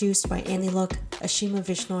is produced by Annie Look, Ashima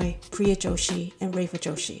Vishnoi, Priya Joshi, and Reva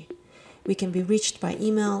Joshi. We can be reached by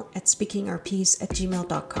email at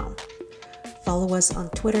speakingourpiece@gmail.com. Follow us on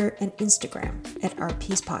Twitter and Instagram at Our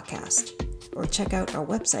Piece Podcast, or check out our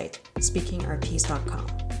website, speakingourpiece.com.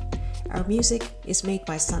 Our music is made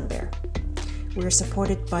by Sunbear. We are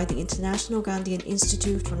supported by the International Gandhian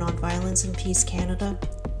Institute for Nonviolence and Peace Canada,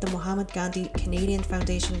 the Mohammed Gandhi Canadian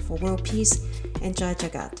Foundation for World Peace, and Jai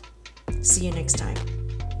Jagat. See you next time.